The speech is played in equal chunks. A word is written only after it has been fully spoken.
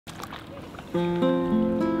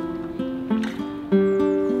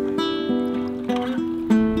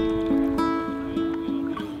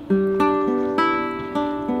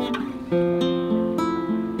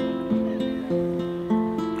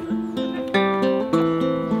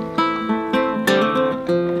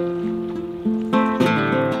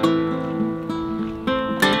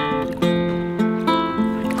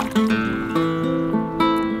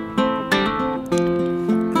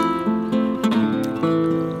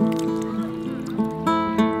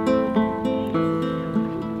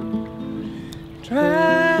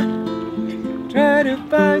Try to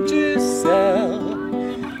find yourself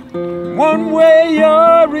one way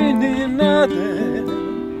or in another.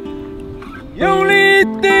 The only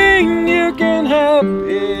thing you can help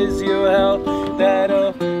is your help, that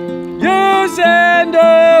of yours and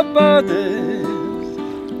of others.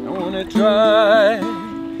 I wanna try,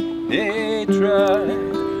 hey, try,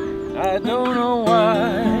 I don't know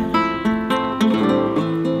why.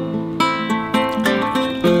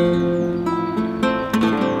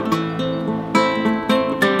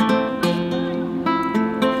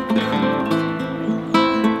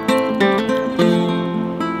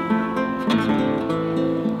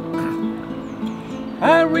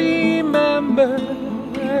 I remember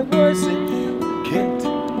I was a kid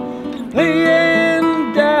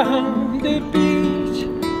playing down the beach.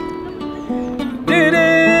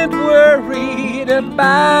 Didn't worry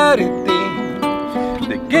about a thing.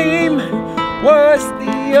 The game was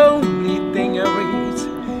the only thing I reached.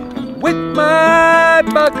 With my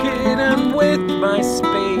bucket and with my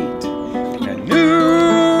spade, I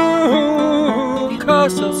knew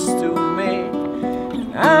castles to make.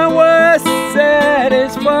 I was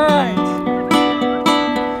satisfied,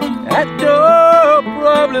 had no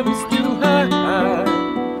problems to hide.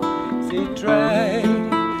 Say try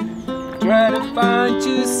to find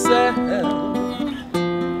yourself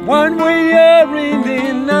one way or in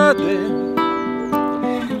another.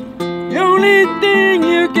 The only thing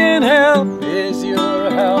you can help is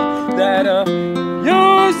your help, that of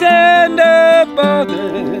yours and of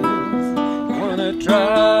others. Wanna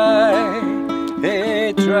try,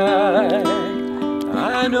 hey, try,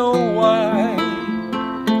 I know why.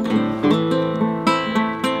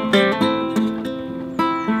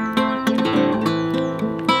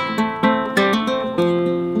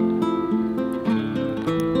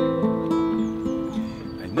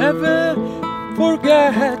 I never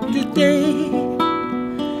forgot the day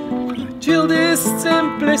my childish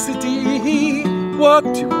simplicity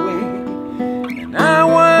walked away, and I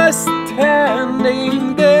was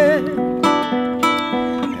standing there,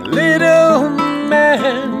 a little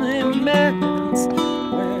man in man's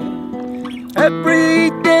way. Every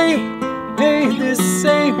day ain't the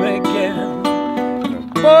same again,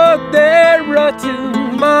 but they're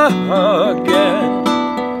rotten bargain.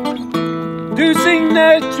 Using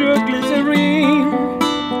nitroglycerine,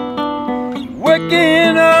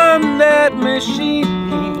 working on that machine.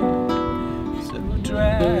 So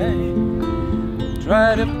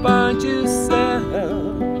try to find yourself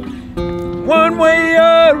one way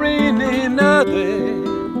or in another.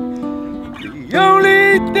 The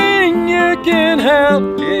only thing you can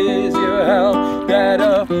help is your help, that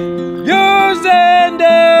of yours and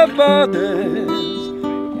of others.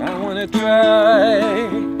 I wanna try,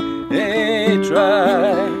 hey,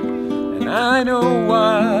 try, and I know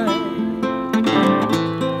why.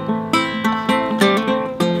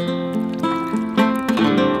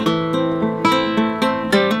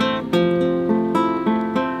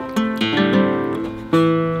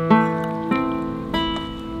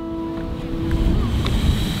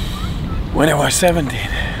 When I was 17,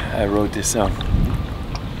 I wrote this song.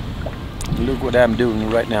 Look what I'm doing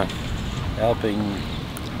right now, helping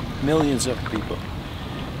millions of people.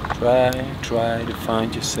 Try to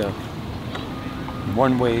find yourself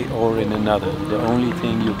one way or in another. The only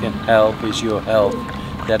thing you can help is your help,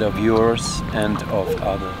 that of yours and of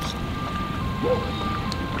others.